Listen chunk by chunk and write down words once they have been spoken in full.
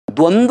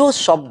द्वन्द्व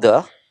शब्द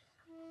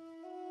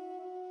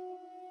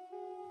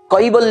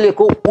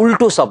कैवल्यको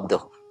उल्टो शब्द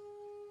हो।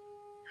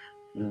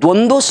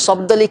 द्वन्द्व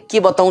शब्दले के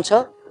बताउँछ?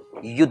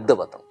 युद्ध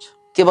बताउँछ।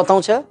 के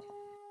बताउँछ?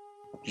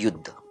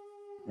 युद्ध,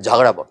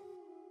 झगडा बढ,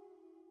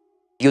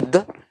 युद्ध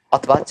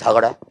अथवा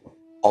झगडा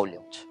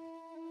औल्याउँछ।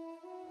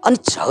 अनि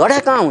झगडा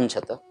कहाँ हुन्छ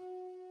त?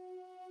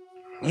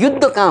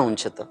 युद्ध कहाँ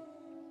हुन्छ त?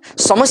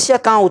 समस्या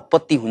कहाँ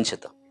उत्पत्ति हुन्छ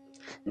त?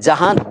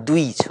 जहाँ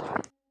दुई छ।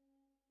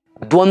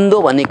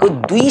 द्वन्द्व भनेको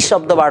दुई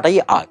शब्दबाटै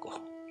आएको।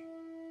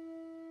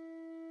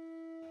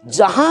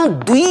 जहाँ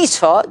दुई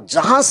छ,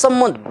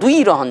 जहाँसम्म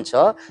दुई रहन्छ,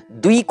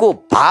 दुईको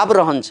भाव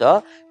रहन्छ,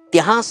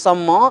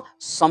 त्यहाँसम्म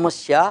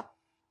समस्या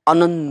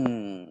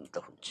अनन्त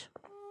हुन्छ।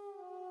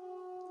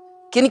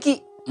 किनकि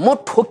म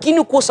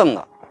ठोकिनु कोसँग?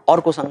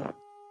 अर्कोसँग।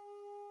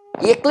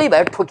 एक्लै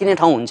भए ठोकिने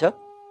ठाउँ हुन्छ?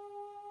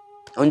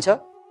 हुन्छ?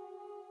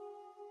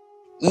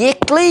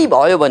 एक्लै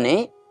भयो भने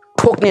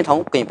ठोक्ने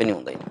ठाउँ कहीँ पनि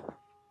हुँदैन।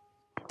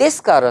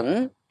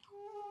 त्यसकारण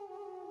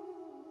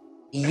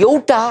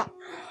एउटा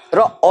र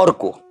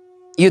अर्को,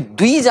 यो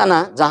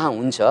दुईजना जहाँ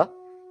हुन्छ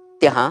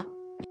त्यहाँ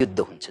युद्ध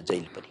हुन्छ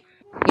जहिले पनि।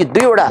 यो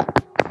दुईवटा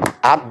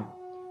हात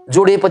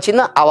जोडेपछि न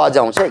आवाज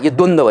आउँछ। यो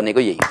द्वन्द्व भनेको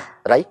यही हो,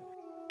 राइट?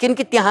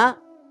 किनकि त्यहाँ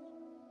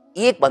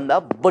एक भन्दा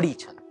बढी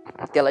छन्,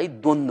 त्यसलाई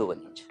द्वन्द्व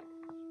भनिन्छ।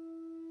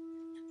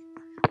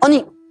 अनि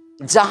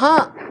जहाँ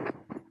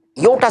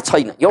एउटा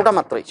छैन, एउटा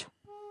मात्रै छ,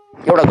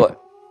 एउटा गयो,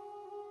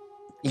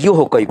 यो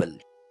हो कैवल्य।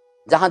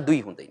 जहाँ दुई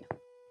हुँदैन,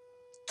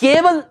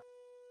 केवल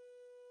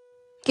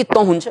कि त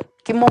हुन्छ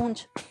कि म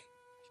हुन्छ।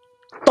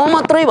 त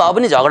मात्रै भए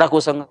पनि झगडा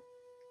कोसँग?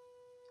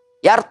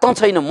 यार त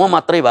छैन, म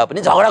मात्रै भए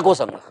पनि झगडा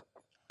कोसँग?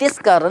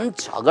 त्यसकारण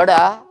झगडा,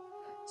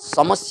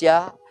 समस्या,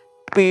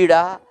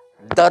 पीडा,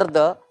 दर्द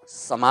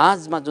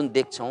समाजमा जुन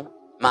देख्छौं,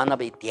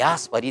 मानव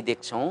इतिहासभरि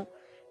देख्छौं,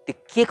 त्यो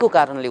के को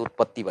कारणले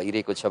उत्पत्ति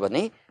भइरहेको छ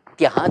भने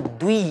त्यहाँ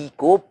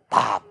दुईको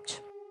भाव छ।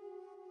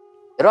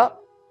 र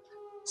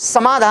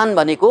समाधान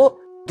भनेको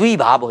दुई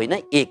भाव होइन,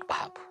 एक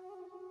भाव।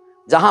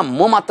 जहाँ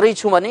म मात्रै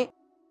छु भने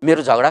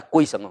मेरो झगडा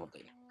कोहीसँग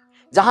हुँदैन।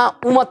 जहाँ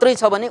ऊ मात्रै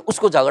छ भने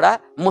उसको झगडा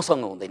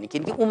मसँग हुँदैन,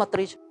 किनकि ऊ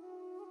मात्रै छ।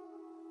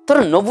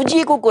 तर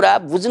नबुझिएको कुरा,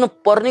 बुझ्न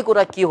पर्ने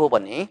कुरा के हो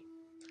भने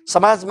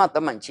समाजमा त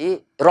मान्छे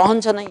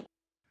रहन्छ नै,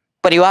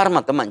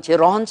 परिवारमा त मान्छे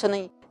रहन्छ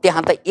नै,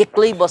 त्यहाँ त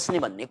एक्लै बस्ने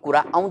भन्ने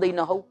कुरा आउँदैन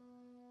हौ।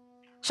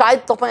 सायद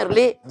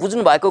तपाईहरुले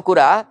बुझ्नु भएको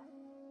कुरा,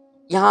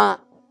 यहाँ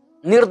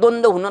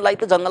निर्द्वन्द्व हुनलाई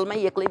त जंगलमै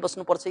एक्लै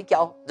बस्नुपर्छ कि क्या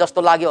हो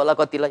जस्तो लाग्यो होला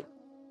कतिलाई।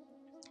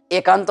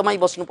 एकान्तमै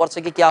बस्नुपर्छ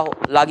कि क्या हो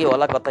लाग्यो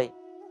होला कतै।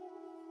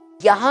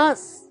 यहाँ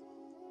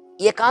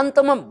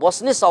एकान्तमा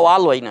बस्ने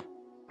सवाल होइन।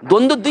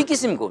 द्वन्द्व दुई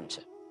किसिमको हुन्छ।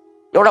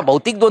 एउटा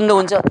भौतिक द्वन्द्व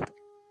हुन्छ,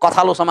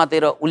 कथालो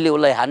समातेर उल्ले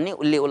उल्लाई हान्ने,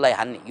 उल्ले उल्लाई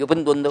हान्ने, यो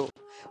पनि द्वन्द्व हो।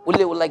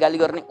 उल्ले उल्लाई गाली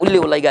गर्ने, उल्ले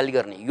उल्लाई गाली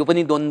गर्ने, यो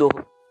पनि द्वन्द्व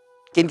हो,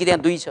 किनकि त्यहाँ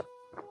दुई छ।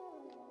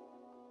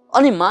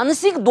 अनि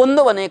मानसिक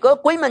द्वन्द्व भनेको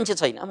कोही मान्छे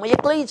छैन, म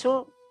एक्लै छु,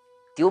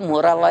 त्यो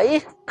मोरालाई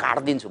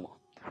काट्दिन्छु म,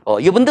 हो,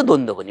 यो पनि त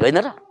द्वन्द्व हो नि, होइन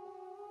र?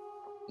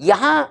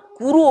 यहाँ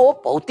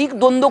कुरो भौतिक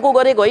द्वन्द्वको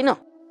गरेको होइन।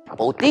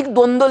 भौतिक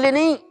द्वन्द्वले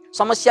नै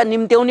समस्या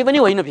निम्त्याउने पनि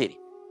होइन। फेरि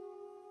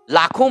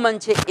लाखौं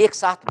मान्छे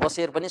एकसाथ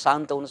बसेर पनि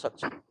शान्त हुन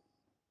सक्छ।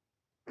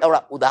 एउटा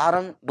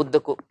उदाहरण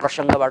बुद्धको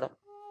प्रसङ्गबाट।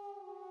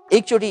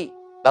 एकचोटि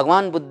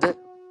भगवान बुद्ध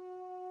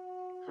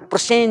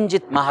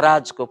प्रसेनजित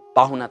महाराजको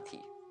पाहुना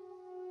थिए।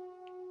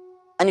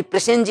 अनि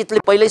प्रसेनजितले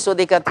पहिल्यै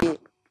सोधेका थिए,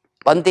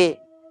 भन्थे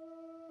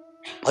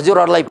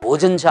हजुरहरूलाई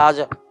भोजन छ आज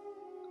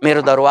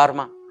मेरो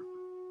दरबारमा,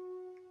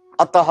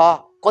 अतः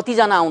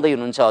कतिजना आउँदै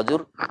हुनुहुन्छ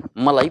हजुर,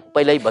 मलाई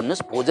पहिल्यै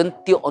भन्नुहोस्, भोजन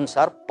त्यो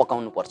अनुसार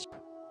पकाउनु पर्छ।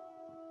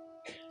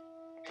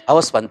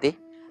 हवस् भन्थे।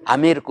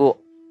 हामीहरूको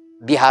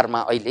बिहारमा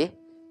अहिले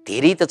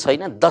धेरै त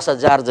छैन,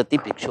 10,000 जति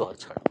भिक्षुहरू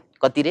छन्।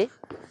 कति रे?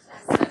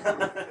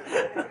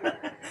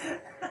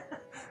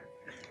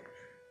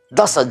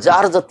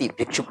 10,000 जति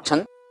भिक्षुक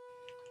छन्।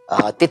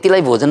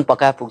 त्यतिलाई भोजन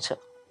पकाए पुग्छ।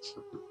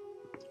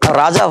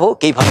 राजा हो,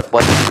 केही फरक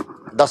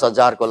पर्दैन,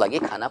 10,000 को लागि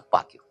खाना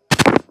पाक्यो।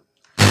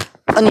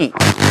 अनि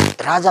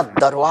राजा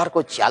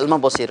दरबारको च्यालमा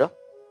बसेर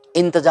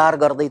इन्तजार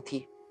गर्दै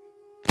थिए।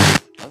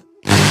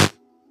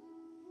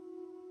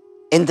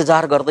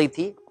 इन्तजार गर्दै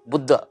थिए।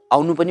 बुद्ध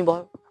आउनु पनि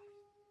भयो।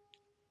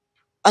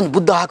 अनि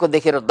बुद्ध आएको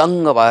देखेर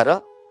दङ्ग भएर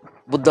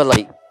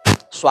बुद्धलाई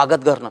स्वागत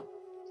गर्न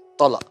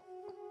तल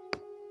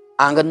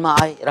आँगनमा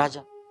आए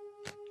राजा।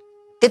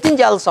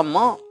 त्यतिन्जेलसम्म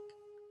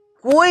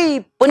कोही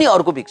पनि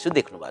अर्को भिक्षु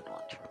देख्नु भएन।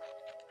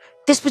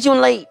 त्यसपछि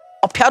उनलाई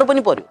अप्ठ्यारो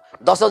पनि पर्यो,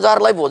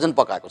 10,000 लाई भोजन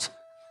पकाएको छ,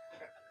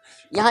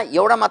 यहाँ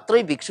एउटा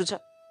मात्रै भिक्षु छ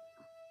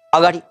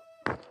अगाडि,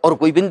 अरू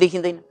कोही पनि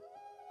देखिँदैन।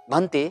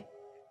 भन्थे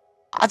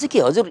आज के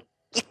हजुर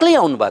एक्लै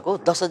आउनु भएको?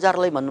 10,000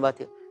 लाई भन्नुभएको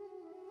थियो।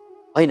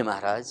 होइन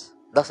महाराज,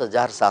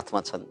 10,000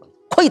 साथमा छन्।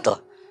 खोइ त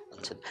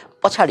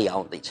पछाडि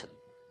आउँदैछन्,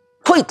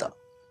 खोइ त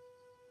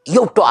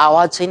एउटा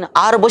आवाज छैन,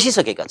 आएर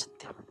बसिसकेका छन्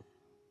त्यहाँ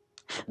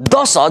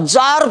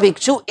 10,000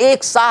 भिक्षु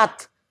एक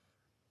साथ।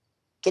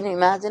 Can you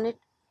imagine it?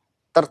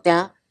 तर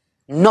त्यहाँ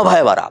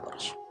नभए बराबर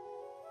छ,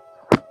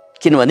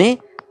 किनभने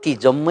ती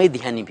जम्मै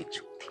ध्यानी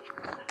भिक्षु थिए।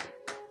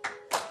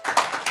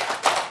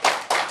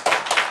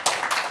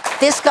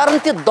 त्यसकारण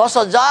त्यो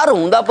 10,000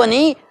 हुँदा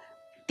पनि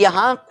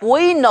त्यहाँ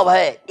कोही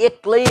नभए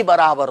एक्लै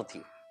बराबर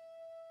थियो।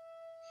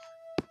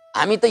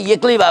 हामी त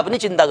एक्लै भए पनि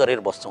चिन्ता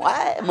गरेर बस्छौँ,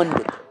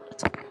 मनभित्र।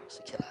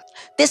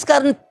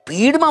 त्यसकारण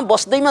भिडमा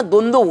बस्दैमा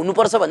द्वन्द्व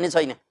हुनुपर्छ भन्ने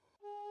छैन।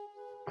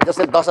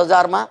 जस्तै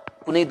 10,000 मा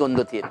कुनै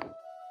द्वन्द्व थिएन,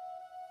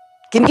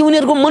 किनकि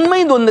उनीहरूको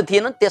मनमै द्वन्द्व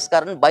थिएन,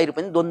 त्यसकारण बाहिर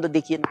पनि द्वन्द्व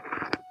देखिएन।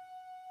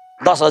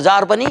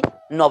 10,000 पनि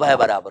नभए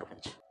बराबर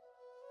हुन्छ।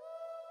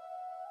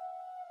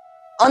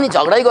 अनि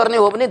झगडै गर्ने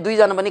हो भने 2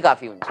 जना पनि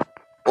काफी हुन्छ।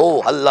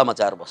 ओ हल्ला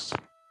मचाएर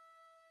बस्छ।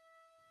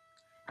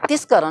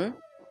 त्यसकारण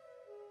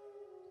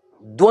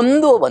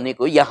द्वन्द्व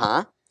भनेको यहाँ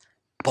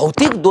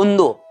भौतिक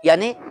द्वन्द्व,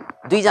 यानी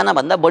 2 जना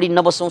भन्दा बढी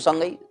नबस्छौँ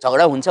सँगै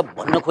झगडा हुन्छ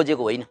भन्न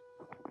खोजेको होइन।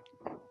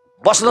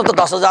 बस्नु त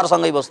 10,000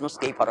 सँगै बस्नुहोस्,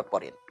 केही फरक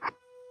परेन।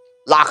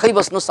 लाखै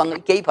बस्नुहोस् सँगै,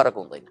 केही फरक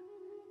हुँदैन।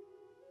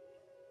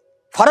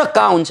 फरक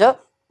कहाँ हुन्छ?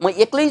 म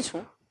एक्लै छु,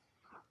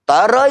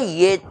 तर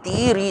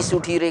यति रिस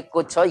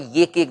उठिरहेको छ,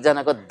 एक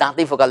जनाको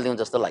दाँतै फुकाल्दिउँ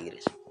जस्तो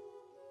लागिरहेछ,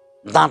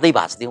 दाँतै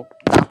भाँच्दिउँ,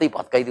 दाँतै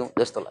भत्काइदिउँ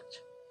जस्तो लाग्छ।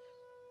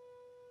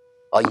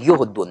 यो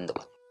हो द्वन्द्व।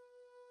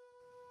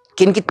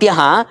 किनकि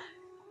त्यहाँ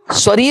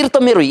शरीर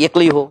त मेरो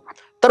एक्लै हो,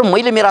 तर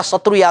मैले मेरा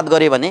शत्रु याद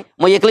गरेँ भने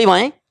म एक्लै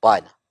भएँ,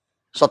 भएन,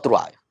 शत्रु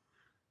आयो।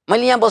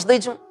 मैले यहाँ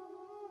बस्दैछु,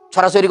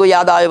 छोराछोरीको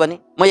याद आयो भने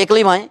म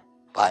एक्लै भएँ,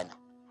 भएन,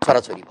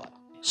 छोराछोरी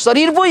भयो।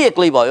 शरीर पो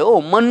एक्लै भयो,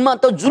 मनमा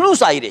त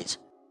जुलुस आइरहेछ।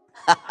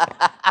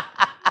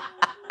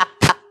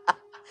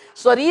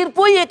 शरीर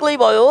पो एक्लै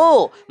भयो,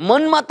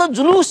 मनमा त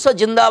जुलुस छ,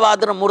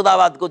 जिन्दाबाद र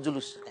मुर्दाबादको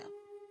जुलुस।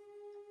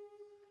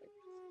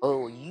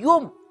 यो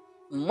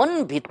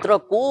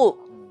मनभित्रको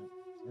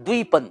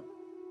दुईपन,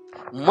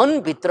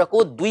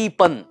 मनभित्रको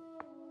दुईपन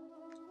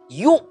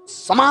यो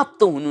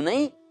समाप्त हुनु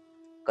नै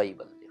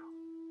कैवल्य हो।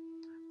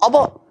 अब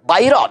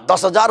बाहिर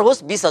 10,000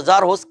 होस्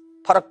 20,000 होस्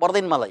फरक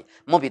पर्दैन मलाई,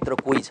 म भित्र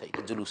कोही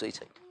छैन, जुलुसै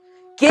छैन,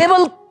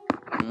 केवल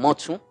म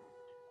छु,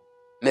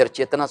 मेरो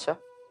चेतना छ,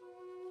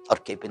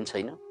 अरू केही पनि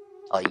छैन।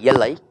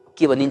 यसलाई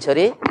के भनिन्छ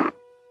रे?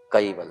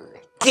 कैवल्य,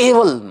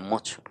 केवल म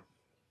छु।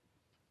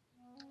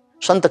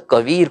 संत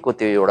कबीरको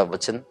त्यो एउटा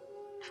वचन,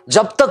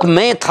 जब तक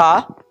मैं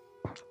था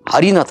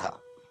हरि न था,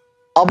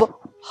 अब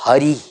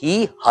हरि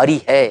ही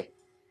हरि है,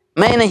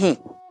 मैं नहीं।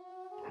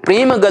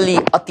 प्रेम गली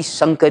अति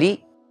शंकरी,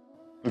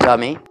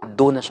 जामे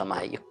दो न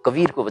समाए। यो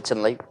कबीरको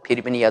वचनलाई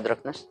फेरि पनि याद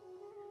राख्नुहोस्।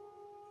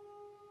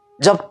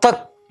 जब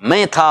तक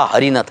मैं था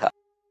हरि न था,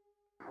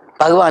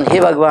 भगवान, हे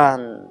भगवान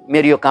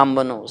मेरो यो काम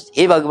बनोस्,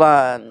 हे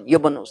भगवान यो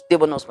बनोस् त्यो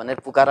बनोस् भनेर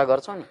पुकारा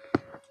गर्छौ नि,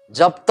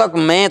 जब तक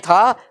मैं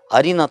था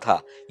हरि न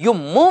था, यो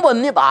म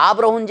भन्ने भाव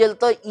रहन्जेल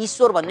त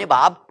ईश्वर भन्ने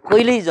भाव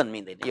कहिल्यै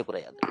जन्मिँदैन। यो कुरा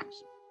याद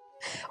राख्नुहोस्।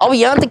 अब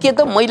यहाँ त के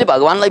त मैले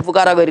भगवानलाई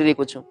पुकारा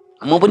गरिरहेको छु,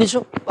 म पनि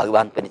छु,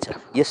 भगवान पनि छ,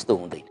 यस्तो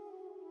हुँदैन।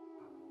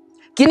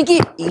 किनकि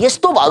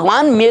यस्तो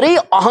भगवान मेरै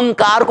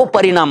अहंकारको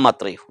परिणाम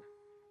मात्रै हो।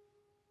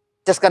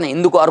 त्यसकारण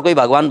हिन्दूको अर्कै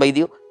भगवान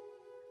भइदियो,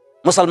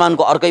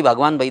 मुसलमानको अर्कै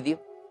भगवान भइदियो,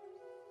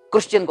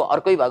 क्रिस्चियनको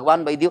अर्कै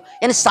भगवान भइदियो।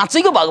 यानी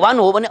साँच्चैको भगवान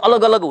हो भने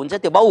अलग अलग हुन्छ।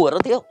 त्यो बाउ हो र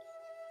त्यो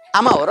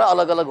आमा हो र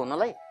अलग अलग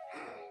हुनलाई?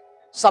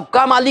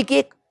 सबका मालिक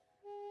एक,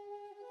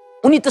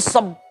 उनी त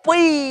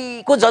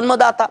सबैको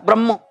जन्मदाता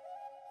ब्रह्म,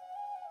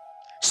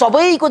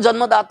 सबैको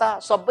जन्मदाता,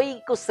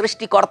 सबैको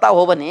सृष्टिकर्ता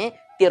हो भने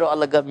तेरो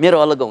अलग मेरो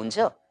अलग हुन्छ।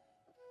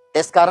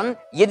 त्यसकारण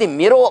यदि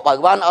मेरो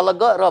भगवान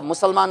अलग र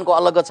मुसलमानको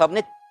अलग छ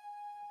भने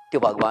त्यो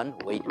भगवान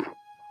होइन।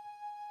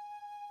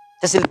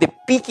 त्यसैले त्यो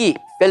पीकी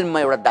फिल्ममा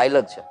एउटा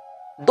डायलॉग छ,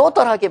 दो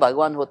तरह के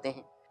भगवान होते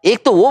हैं, एक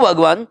तो वो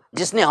भगवान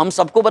जिसने हम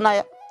सबको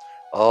बनाया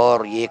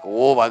और एक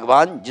वो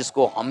भगवान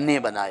जिसको हमने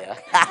बनाया।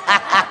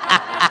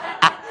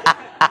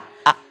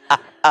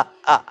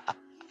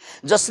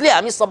 जसले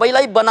हामी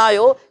सबैलाई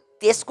बनायो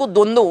त्यसको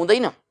द्वन्द्व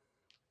हुँदैन।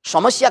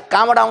 समस्या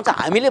कहाँबाट आउँछ?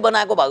 हामीले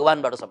बनाएको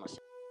भगवानबाट समस्या।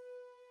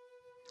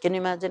 Can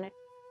you imagine it?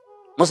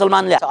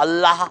 मुसलमानले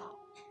अल्लाह,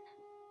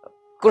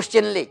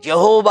 क्रिस्चियनले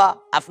यहोवा,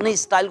 आफ्नै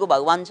स्टाइलको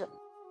भगवान छ।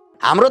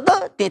 हाम्रो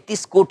त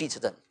 33 कोटी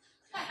छ झन्,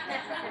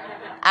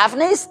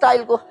 आफ्नै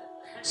स्टाइलको।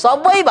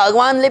 सबै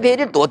भगवानले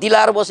फेरि धोती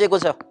लाएर बसेको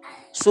छ,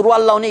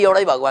 सुरुवाल लाउने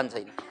एउटै भगवान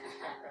छैन।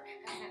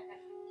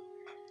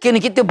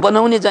 किनकि त्यो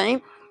बनाउने चाहिँ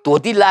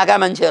धोती लागा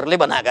मान्छेहरूले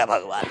बनाएका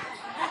भगवान।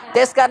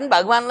 त्यसकारण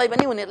भगवानलाई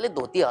पनि उनीहरूले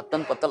धोती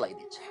हत्तन पत्ता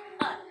लगाइदिन्छ।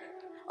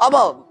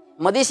 अब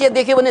मधेसिया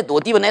देख्यो भने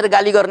धोती भनेर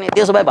गाली गर्ने,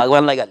 त्यसो भए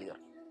भगवानलाई गाली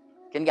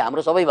गर्ने। किनकि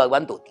हाम्रो सबै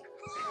भगवान धोती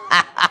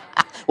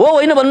हो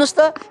होइन भन्नुहोस्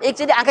त?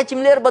 एकचोटि आँखा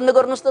चिम्लेर बन्द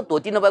गर्नुहोस् त,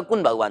 धोती नभए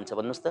कुन भगवान छ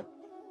भन्नुहोस् त?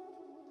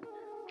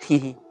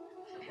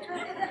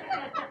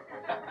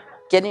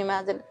 Can you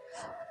imagine?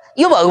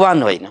 यो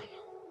भगवान होइन,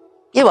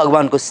 यो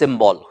भगवानको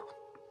सिम्बल हो।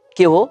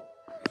 के हो?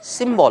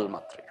 सिम्बल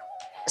मात्रै हो।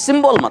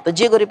 सिम्बलमा त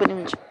जे गरे पनि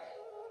हुन्छ।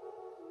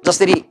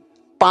 जसरी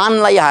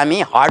पानलाई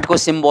हामी हार्टको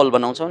सिम्बल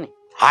बनाउँछौँ नि,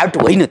 हार्ट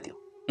होइन त्यो,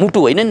 मुटु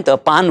होइन नि त,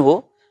 पान हो,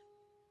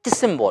 त्यो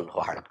सिम्बल हो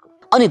हार्टको।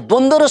 अनि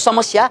द्वन्द्व र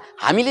समस्या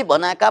हामीले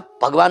बनाएका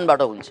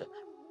भगवानबाट हुन्छ।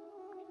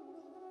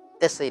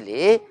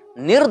 त्यसैले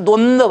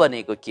निर्द्वन्द्व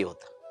भनेको के हो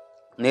त?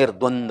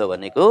 निर्द्वन्द्व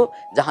भनेको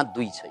जहाँ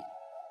दुई छैन।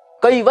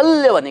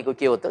 कैवल्य भनेको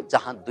के हो त?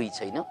 जहाँ दुई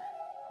छैन,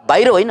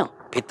 बाहिर होइन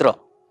भित्र।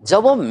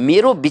 जब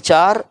मेरो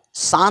विचार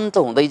शान्त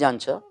हुँदै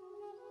जान्छ,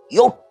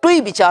 एउटै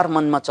विचार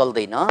मनमा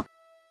चल्दैन,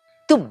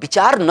 त्यो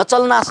विचार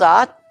नचल्ना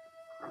साथ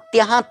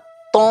त्यहाँ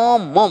त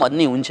म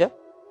भन्ने हुन्छ।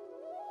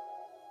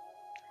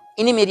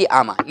 यिनी मेरी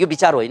आमा, यो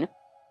विचार होइन।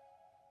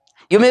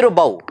 यो मेरो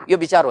बाउ, यो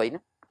विचार होइन।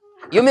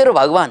 यो मेरो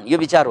भगवान, यो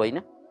विचार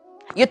होइन।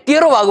 यो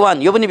तेरो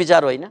भगवान, यो पनि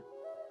विचार होइन।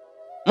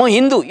 म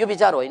हिन्दू, यो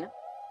विचार होइन।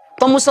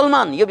 त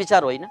मुसलमान, यो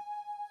विचार होइन।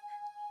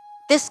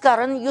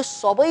 त्यसकारण यो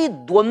सबै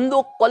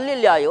द्वन्द्व कसले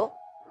ल्यायो?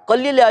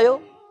 कसले ल्यायो?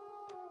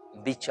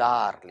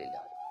 विचारले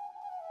ल्यायो।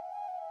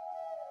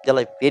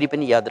 त्यसलाई फेरि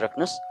पनि याद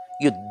राख्नुस्,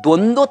 यो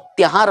द्वन्द्व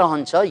त्यहाँ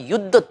रहन्छ,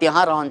 युद्ध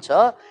त्यहाँ रहन्छ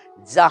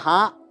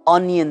जहाँ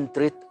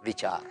अनियन्त्रित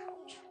विचार,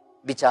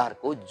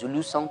 विचारको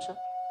जुलुस आउँछ,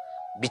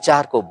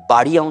 विचारको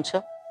बाढी आउँछ,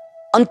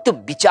 अनि त्यो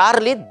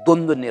विचारले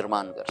द्वन्द्व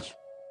निर्माण गर्छ।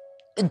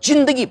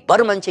 जिन्दगी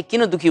भर मान्छे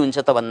किन दुखी हुन्छ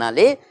त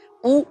भन्नाले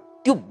ऊ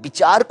त्यो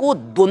विचारको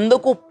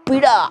द्वन्द्वको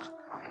पीडा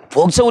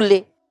भोग्छ उसले,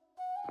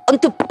 अनि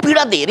त्यो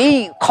पीडा धेरै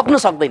खप्न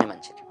सक्दैन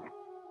मान्छेले।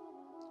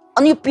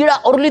 अनि यो पीडा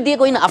अरूले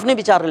दिएको होइन, आफ्नै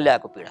विचारले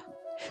ल्याएको पीडा।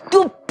 त्यो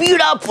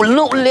पीडा फुल्न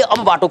उसले अब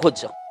बाटो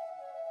खोज्छ।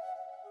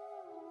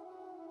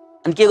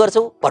 अनि के गर्छ?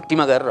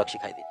 भट्टीमा गएर रक्सी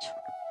खाइदिन्छ।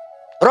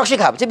 रक्सी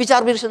खाएपछि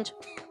विचार बिर्सन्छ।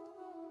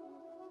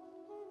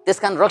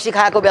 त्यसकारण रक्सी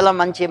खाएको बेला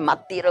मान्छे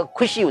मात्तिर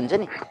खुसी हुन्छ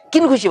नि।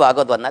 किन खुसी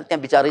भएको भन्नाले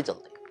त्यहाँ विचारै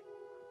चल्दैन।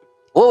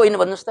 हो होइन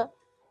भन्नुहोस् त?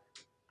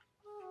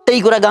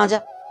 त्यही कुरा गाँजा।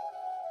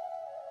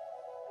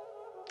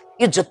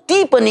 यो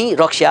जति पनि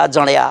रक्सिया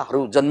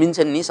जड्याहरू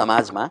जन्मिन्छन् नि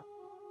समाजमा,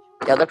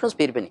 याद राख्नुहोस्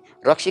फेरि पनि,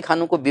 रक्सी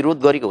खानुको विरोध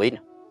गरेको होइन,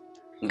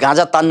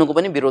 गाँजा तान्नुको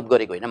पनि विरोध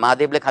गरेको होइन।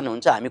 महादेवले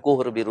खानुहुन्छ, हामी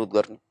कोहरू विरोध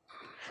गर्ने?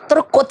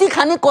 तर कति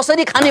खाने,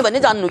 कसरी खाने भन्ने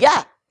जान्नु क्या।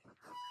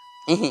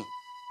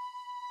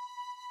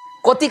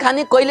 कति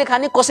खाने, कहिले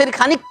खाने, कसरी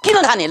खाने,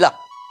 किन खाने? ल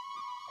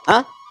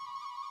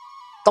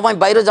तपाईँ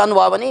बाहिर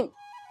जानुभयो भने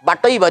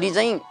बाटैभरि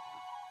चाहिँ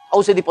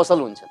औषधि पसल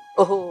हुन्छ।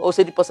 ओहो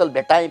औषधि पसल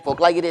भेट्टाएँ,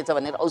 भोक लागिरहेछ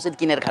भनेर औषधि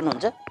किनेर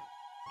खानुहुन्छ?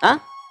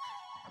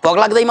 भोक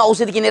लाग्दैमा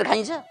औषधि किनेर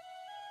खाइन्छ?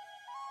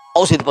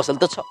 औषधि पसल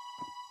त छ।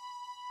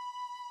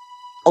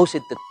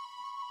 औषधि त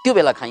त्यो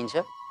बेला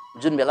खाइन्छ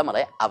जुन बेला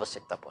मलाई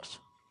आवश्यकता पर्छ।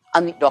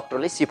 अनि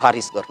डाक्टरले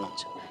सिफारिस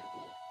गर्नुहुन्छ,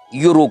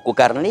 यो रोगको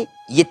कारणले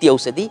यति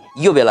औषधि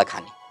यो बेला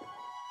खाने।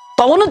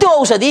 तब न त्यो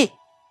औषधि,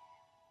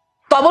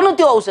 तब न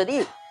त्यो औषधि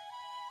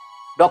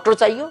डाक्टर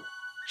चाहियो,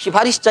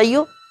 सिफारिस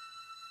चाहियो,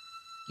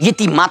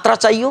 यति मात्रा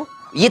चाहियो,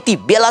 यति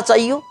बेला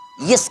चाहियो,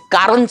 यस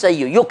कारण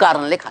चाहियो, यो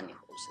कारणले खाने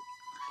औषधि।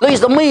 ल यो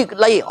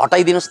जम्मैलाई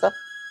हटाइदिनुहोस् त।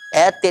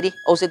 ए तेरी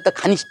औषधि त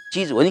खाने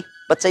चिज हो नि,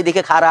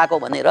 बच्चैदेखि खाएर आएको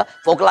भनेर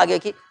भोक लाग्यो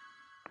कि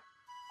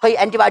खै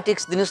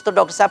एन्टिबायोटिक्स दिनुहोस् त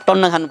डाक्टर साहब,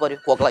 टन्न खानु पर्यो,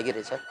 भोक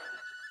लागिरहेछ,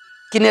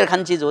 किनेर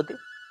खाने चिज हो त्यो।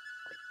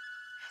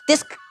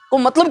 त्यसको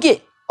मतलब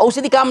के?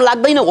 औषधि काम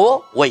लाग्दैन हो?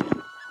 होइन,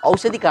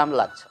 औषधि काम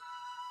लाग्छ।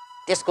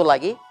 त्यसको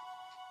लागि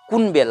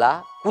कुन बेला,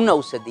 कुन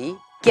औषधि,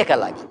 के का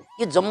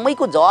लागि, यो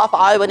जम्मैको जवाफ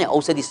आयो भने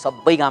औषधि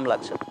सबै काम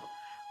लाग्छ।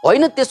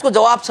 होइन त्यसको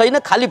जवाफ छैन,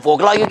 खालि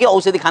भोक लाग्यो कि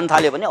औषधि खान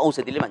थाल्यो भने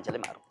औषधिले मान्छेलाई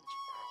मार्छ।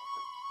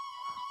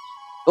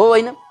 हो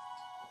होइन?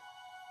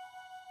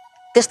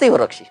 त्यस्तै हो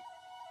रक्सी।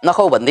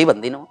 नखाऊ भन्दै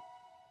भन्दिनँ,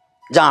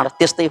 जाँड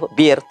त्यस्तै हो,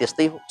 बियर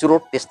त्यस्तै हो,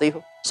 चुरोट त्यस्तै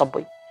हो,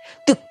 सबै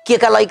त्यो के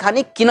का लागि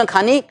खाने, किन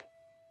खाने,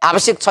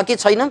 आवश्यक छ कि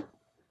छैन,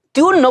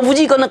 त्यो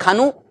नबुझिकन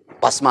खानु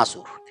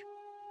भस्मासुर,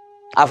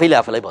 आफैले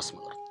आफैलाई भस्म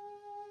गर्नु।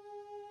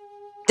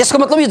 त्यसको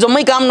मतलब यो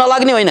जम्मै काम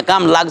नलाग्ने होइन,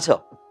 काम लाग्छ।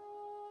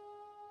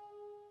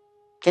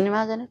 किन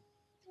महाजन?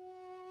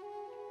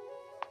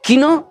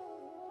 किन,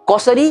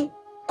 कसरी,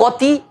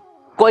 कति,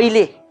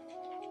 कहिले,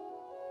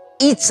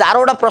 यी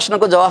चारवटा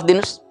प्रश्नको जवाफ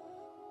दिनुस्,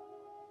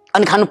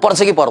 अनि खानु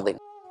पर्छ कि पर्दैन।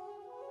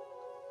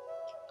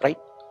 राइट?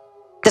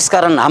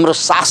 त्यसकारण हाम्रो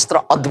शास्त्र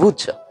अद्भुत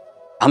छ।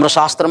 हाम्रो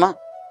शास्त्रमा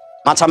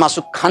माछा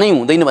मासु खानै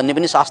हुँदैन भन्ने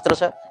पनि शास्त्र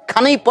छ,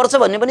 खानै पर्छ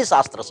भन्ने पनि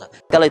शास्त्र छ।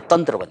 त्यसलाई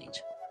तन्त्र भनिन्छ।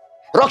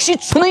 रक्सी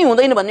छुनै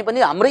हुँदैन भन्ने पनि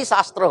हाम्रै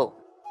शास्त्र हो,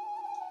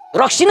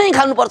 रक्सी नै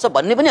खानुपर्छ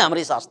भन्ने पनि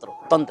हाम्रै शास्त्र हो,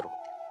 तन्त्र हो।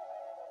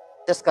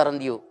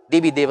 त्यसकारण यो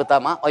देवी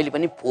देवतामा अहिले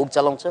पनि भोग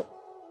चलाउँछ,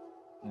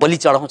 बलि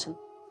चढाउँछन्,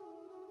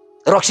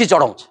 रक्सी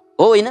चढाउँछ।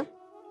 हो होइन?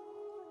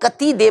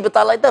 कति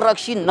देवतालाई त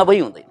रक्सी नभई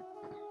हुँदैन।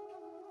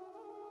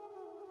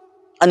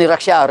 अनि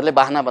रक्षाहरूले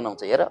बहाना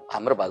बनाउँछ, हेर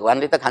हाम्रो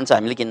भगवानले त खान्छ,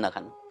 हामीले किन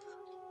नखानु?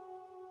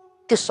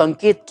 त्यो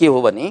संकेत के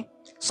हो भने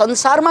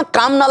संसारमा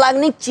काम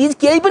नलाग्ने चिज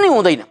केही पनि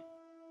हुँदैन,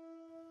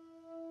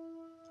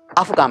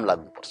 आफू काम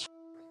लाग्नुपर्छ।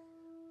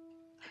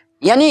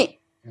 यानी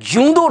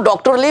जिउँदो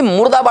डाक्टरले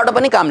मुर्दाबाट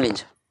पनि काम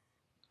लिन्छ,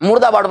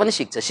 मुर्दाबाट पनि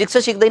सिक्छ, सिक्छ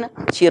सिक्दैन,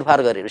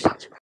 छिरफार गरेर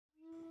सिक्छ।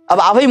 अब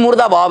आफै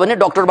मुर्दा भयो भने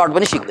डाक्टरबाट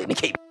पनि सिक्दैन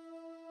केही।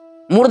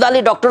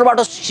 मुर्दाले डाक्टरबाट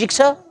सिक्छ,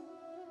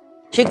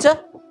 सिक्छ,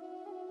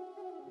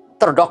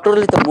 तर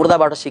डाक्टरले त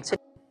मुर्दाबाट सिक्छ।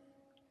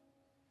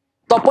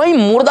 तपाईँ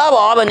मुर्दा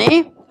भयो भने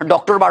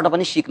डाक्टरबाट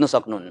पनि सिक्न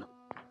सक्नुहुन्न,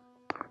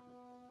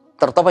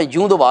 तर तपाईँ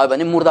जिउँदो भयो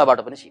भने मुर्दाबाट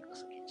पनि सिक्न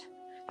सकिन्छ।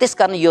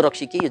 त्यसकारण यो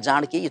रक्सी के, यो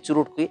जाँड के, यो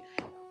चुरोट के,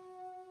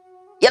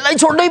 यसलाई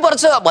छोड्नै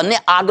पर्छ भन्ने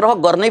आग्रह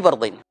गर्नै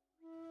पर्दैन,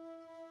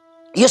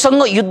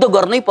 योसँग युद्ध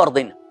गर्नै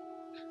पर्दैन।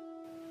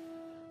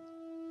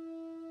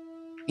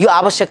 यो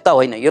आवश्यकता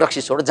होइन, यो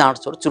रक्सी छोड, जाँड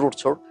छोड, चुरोट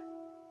छोड,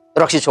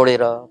 रक्सी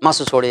छोडेर,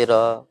 मासु छोडेर,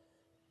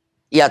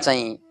 या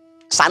चाहिँ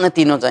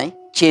सानोतिनो चाहिँ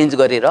चेन्ज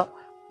गरेर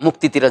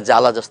मुक्तितिर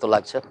जाला जस्तो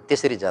लाग्छ,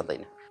 त्यसरी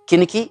जाँदैन।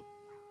 किनकि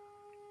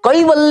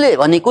कैवल्य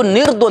भनेको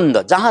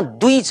निर्द्वन्द्व, जहाँ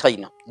दुई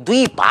छैन,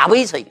 दुई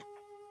भावै छैन।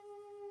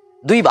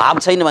 दुई भाव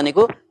छैन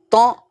भनेको त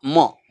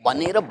म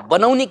भनेर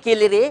बनाउने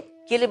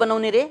केले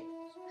बनाउने रे?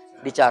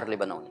 विचारले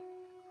बनाउने।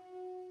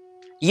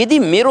 यदि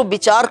मेरो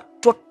विचार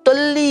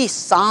टोटल्ली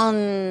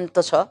शान्त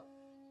छ,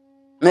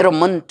 मेरो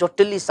मन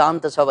टोटल्ली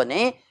शान्त छ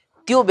भने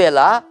त्यो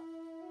बेला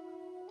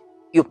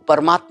यो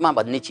परमात्मा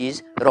भन्ने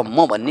चिज र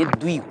म भन्ने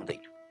दुई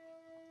हुँदैन।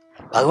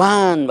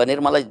 भगवान भनेर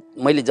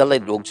मैले जसलाई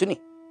ढोग्छु नि,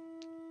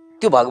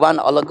 त्यो भगवान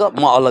अलग,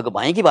 म अलग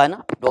भएँ कि भएन?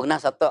 ढोग्ना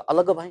साथ त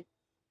अलग भएँ।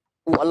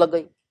 ऊ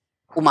अलगै,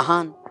 ऊ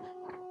महान,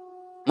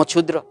 म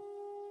क्षुद्र।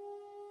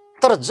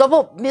 तर जब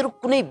मेरो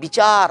कुनै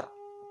विचार,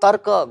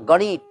 तर्क,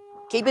 गणित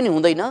केही पनि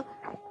हुँदैन,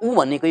 ऊ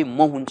भनेकै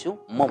म हुन्छु,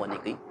 म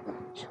भनेकै ऊ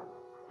हुन्छ।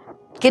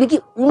 किनकि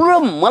ऊ र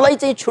मलाई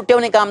चाहिँ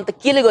छुट्याउने काम त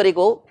केले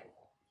गरेको हो?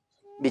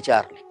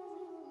 विचारले।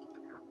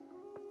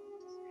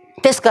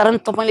 त्यसकारण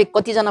तपाईले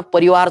कतिजना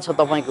परिवार छ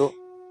तपाईको,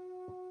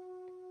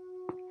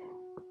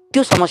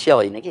 त्यो समस्या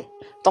होइन कि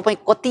तपाई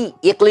कति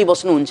एक्लै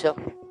बस्नुहुन्छ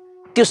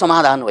त्यो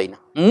समाधान होइन।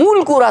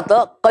 मूल कुरा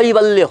त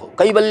कैवल्य हो।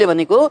 कैवल्य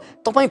भनेको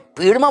तपाई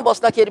भिडमा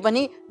बस्दाखेरि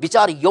पनि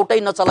विचार एउटै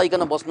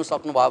नचलाइकन बस्नु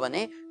सक्नुभयो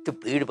भने त्यो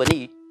भिड पनि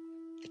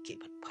केही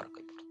पनि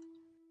फरकै पर्दैन।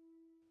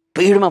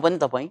 भिडमा पनि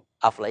तपाई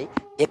आफूलाई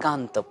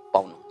एकान्त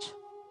पाउनुहुन्छ।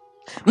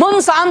 मन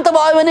शान्त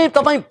भयो भने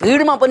तपाई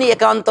भिडमा पनि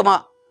एकान्तमा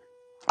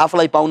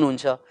आफूलाई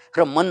पाउनुहुन्छ र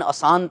मन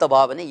अशान्त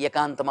भयो भने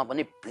एकान्तमा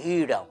पनि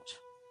भिड आउँछ।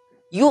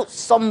 यो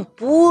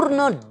सम्पूर्ण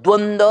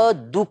द्वन्द्व,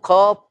 दुःख,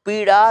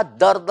 पीडा,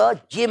 दर्द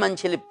जे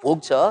मान्छेले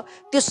भोग्छ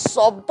त्यो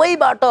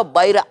सबैबाट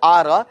बाहिर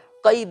आएर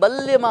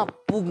कैवल्यमा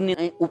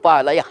पुग्ने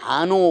उपायलाई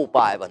हानो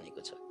उपाय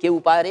भनेको छ। के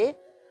उपाय रे?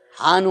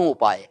 हानो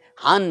उपाय।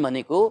 हान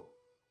भनेको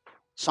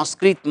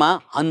संस्कृतमा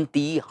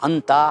हन्ती,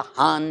 हन्ता,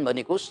 हान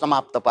भनेको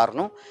समाप्त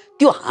पार्नु।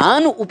 त्यो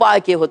हान उपाय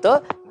के हो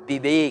त?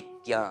 विवेक,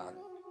 ज्ञान।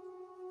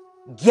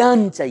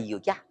 ज्ञान चाहियो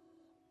क्या?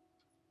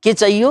 के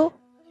चाहियो?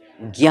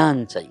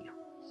 ज्ञान चाहियो।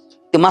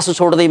 त्यो मासु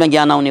छोड्दैमा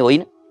ज्ञान आउने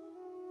होइन,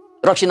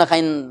 रक्सी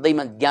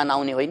नखाइँदैमा ज्ञान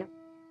आउने होइन।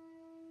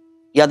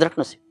 याद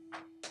राख्नुहोस्,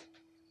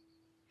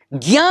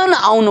 ज्ञान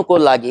आउनुको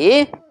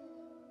लागि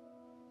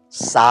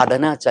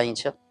साधना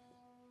चाहिन्छ,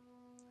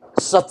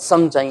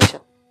 सत्संग चाहिन्छ,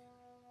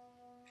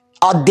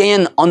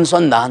 अध्ययन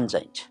अनुसन्धान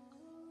चाहिन्छ,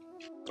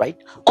 राइट?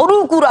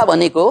 अरू कुरा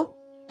भनेको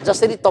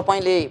जसरी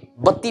तपाईले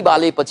बत्ती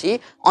बालेपछि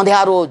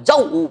अँध्यारो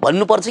जाऊ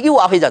भन्नुपर्छ कि ऊ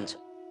आफै जान्छ,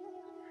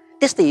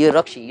 त्यस्तै यो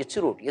रक्सी, यो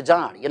चुरोट, यो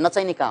जाँड, यो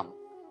नचाहिने काम,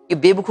 यो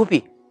बेवकुफी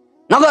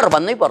नगर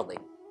भन्नै पर्दैन,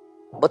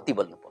 बत्ती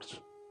बल्नु पर्छ,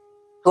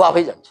 ऊ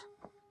आफै जान्छ।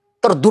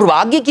 तर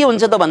दुर्भाग्य के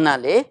हुन्छ त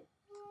भन्नाले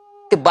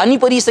त्यो बानी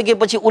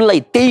परिसकेपछि उसलाई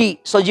त्यही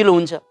सजिलो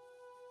हुन्छ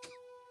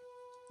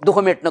दुःख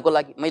मेट्नको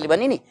लागि। मैले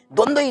भने नि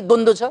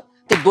द्वन्द्व छ,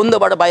 त्यो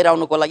द्वन्द्वबाट बाहिर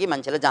आउनको लागि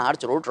मान्छेले जाँड,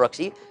 चुरोट,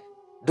 रक्सी,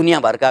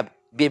 दुनियाँभरका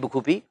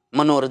बेवकुफी,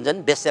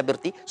 मनोरञ्जन,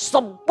 वेश्यावृत्ति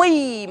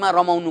सबैमा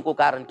रमाउनुको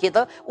कारण के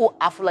त? ऊ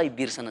आफूलाई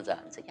बिर्सन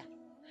चाहन्छ क्या।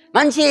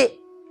 मान्छे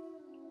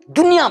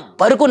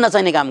दुनियाँभरको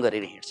नचाहिने काम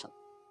गरेर हिँड्छन्।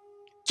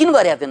 किन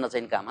गरे त्यो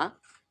नचाहिने काम?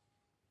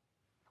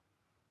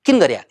 किन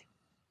गरे?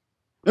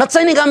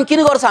 नचाहिने काम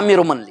किन गर्छ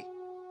मेरो मनले?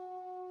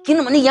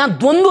 किनभने यहाँ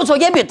द्वन्द्व छ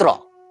क्या भित्र।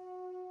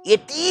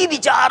 यति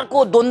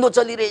विचारको द्वन्द्व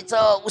चलिरहेछ,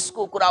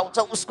 उसको कुरा आउँछ,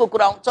 उसको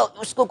कुरा आउँछ,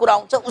 उसको कुरा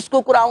आउँछ,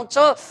 उसको कुरा आउँछ,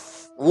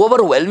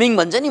 ओभरवेल्मिङ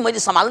भन्छ नि। मैले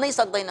सम्हाल्नै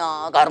सक्दैन।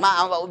 घरमा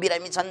आमा बाबु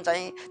बिरामी छन्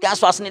चाहिँ, त्यहाँ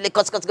स्वास्नीले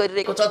कचकच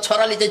गरिरहेको छ,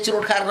 छोराले चाहिँ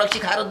चुरोट खाएर रक्सी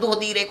खाएर दुःख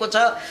दिइरहेको छ,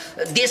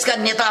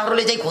 देशका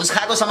नेताहरूले चाहिँ घुस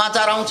खाएको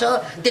समाचार आउँछ,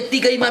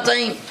 त्यत्तिकैमा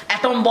चाहिँ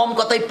एटम बम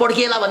कतै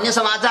पड्किएला भन्ने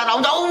समाचार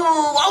आउँछ। औ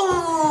औ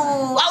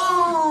औ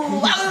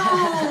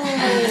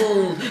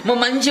म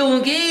मान्छे हुँ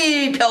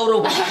कि फ्याउरो?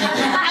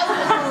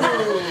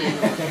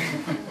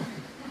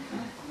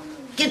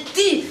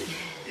 कति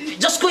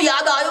जसको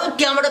याद आयो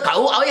त्यहाँबाट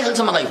घाउ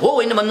आइहाल्छ मलाई, हो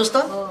होइन भन्नुहोस् त?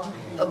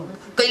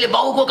 कहिले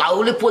बाउको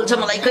घाउले पोल्छ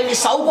मलाई, कहिले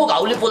साउको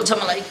घाउले पोल्छ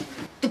मलाई,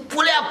 त्यो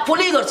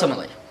पोलै गर्छ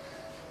मलाई।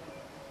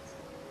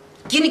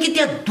 किनकि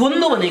त्यहाँ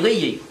द्वन्द्व भनेको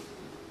यही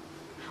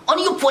हो।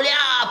 अनि यो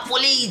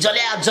पोली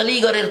जली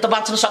गरेर त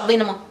बाँच्न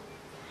सक्दैन म,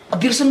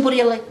 बिर्सन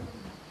पर्यो यसलाई।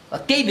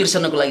 त्यही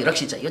बिर्सनको लागि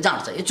रक्सी चाहियो,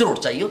 जाँड चाहियो, चुरोट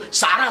चाहियो,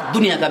 सारा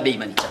दुनियाँका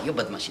बेइमानी चाहियो,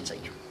 बदमासी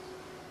चाहियो।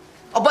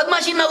 अब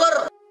बदमासी नगर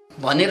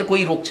भनेर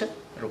कोही रोक्छ?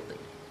 रोक्दैन।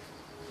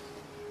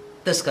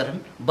 त्यसकारण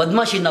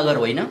बदमासी नगर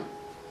होइन,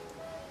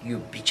 यो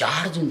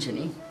विचार जुन छ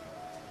नि,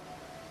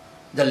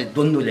 जसले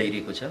द्वन्द्व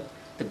ल्याइरहेको छ,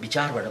 त्यो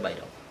विचारबाट बाहिर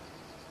आऊ।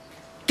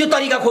 त्यो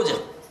तरिका खोज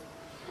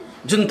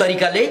जुन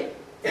तरिकाले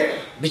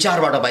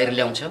विचारबाट बाहिर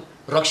ल्याउँछ।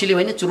 रक्सीले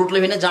होइन, चुरोटले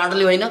होइन,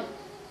 जाँडले होइन,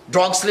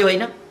 ड्रग्सले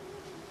होइन,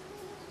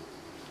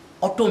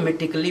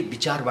 अटोमेटिकली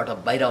विचारबाट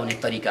बाहिर आउने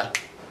तरिका,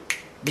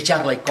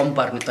 विचारलाई कम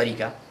पार्ने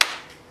तरिका।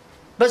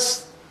 बस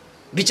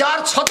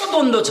विचार छ त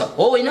द्वन्द्व छ,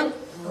 हो होइन?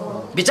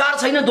 विचार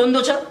छैन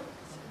द्वन्द्व छ,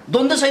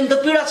 द्वन्द्व छैन त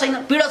पीडा छैन,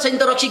 पीडा छैन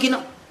त रक्सी किन,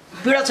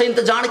 पीडा छैन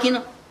त जाँड किन,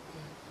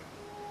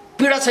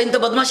 पीडा छैन त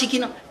बदमासी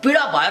किन?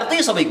 पीडा भएर त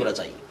यो सबै कुरा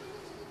चाहियो।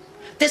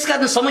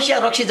 त्यसकारण समस्या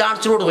रक्सी, जाँड,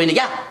 चुरोट होइन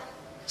क्या,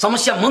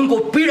 समस्या मनको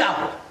पीडा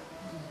हो,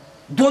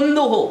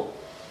 द्वन्द्व हो।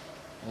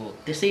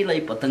 त्यसैलाई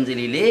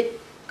पतञ्जलिले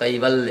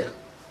कैवल्य,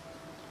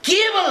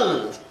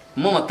 केवल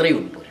म मात्रै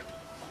हुनु पर्यो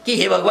कि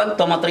हे भगवान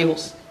त मात्रै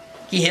होस्,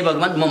 कि हे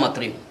भगवान म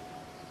मात्रै हुँ,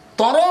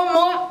 तर म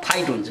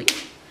फाइट हुन्छ कि।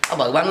 अब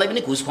भगवानलाई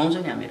पनि घुस खुवाउँछ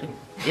नि हामीहरू।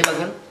 हे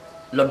भगवान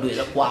लड्डु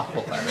हेर क्वाफ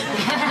खुवाएर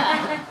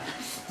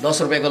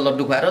 10 रुपियाँको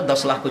लड्डु खुवाएर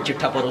 10 लाखको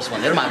चिट्ठा परोस्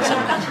भनेर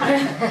माग्छन्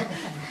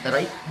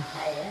राइट।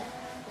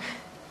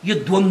 यो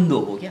द्वन्द्व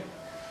हो क्या।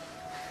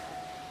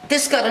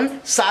 त्यसकारण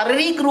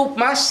शारीरिक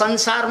रूपमा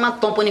संसारमा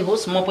तँ पनि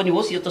होस् म पनि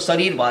होस्, यो त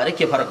शरीर भएर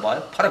के फरक भयो?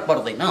 फरक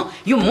पर्दैन।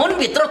 यो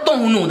मनभित्र तँ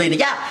हुनु हुँदैन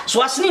क्या।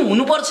 स्वास्नी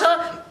हुनुपर्छ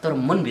तर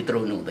मनभित्र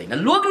हुनु हुँदैन।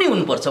 लोग्ने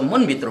हुनुपर्छ,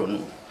 मनभित्र हुनु।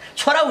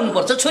 छोरा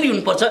हुनुपर्छ, छोरी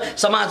हुनुपर्छ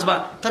समाजमा,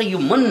 तर यो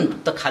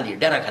मन त खाली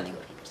डेरा खाली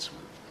गर्नुपर्छ।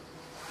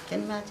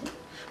 Can imagine?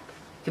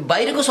 कि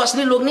बाहिरको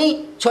स्वास्नी लोग्ने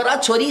छोरा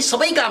छोरी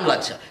सबै काम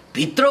लाग्छ,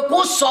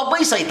 भित्रको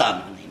सबै शैतान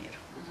हुने।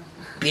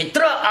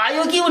 भित्र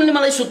आयो कि उनले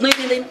मलाई सुत्नै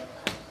दिँदैन,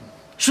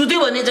 सुत्यो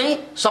भने चाहिँ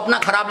सपना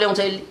खराब ल्याउँछ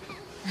यसले।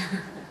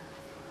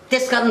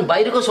 त्यसकारण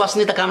बाहिरको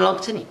स्वास्नी त काम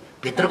लाग्छ नि,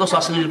 भित्रको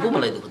स्वास्नीले पो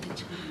मलाई दुःख दिन्छ।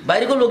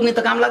 बाहिरको लोग्ने त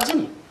काम लाग्छ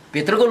नि,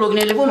 भित्रको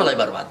लोग्नेले पो मलाई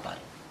बर्बाद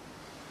पार्यो।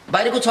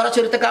 बाहिरको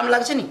छोराछोरी त काम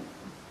लाग्छ नि,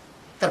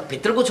 तर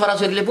भित्रको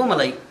छोराछोरीले पो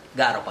मलाई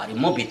गाह्रो पार्यो।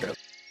 म भित्र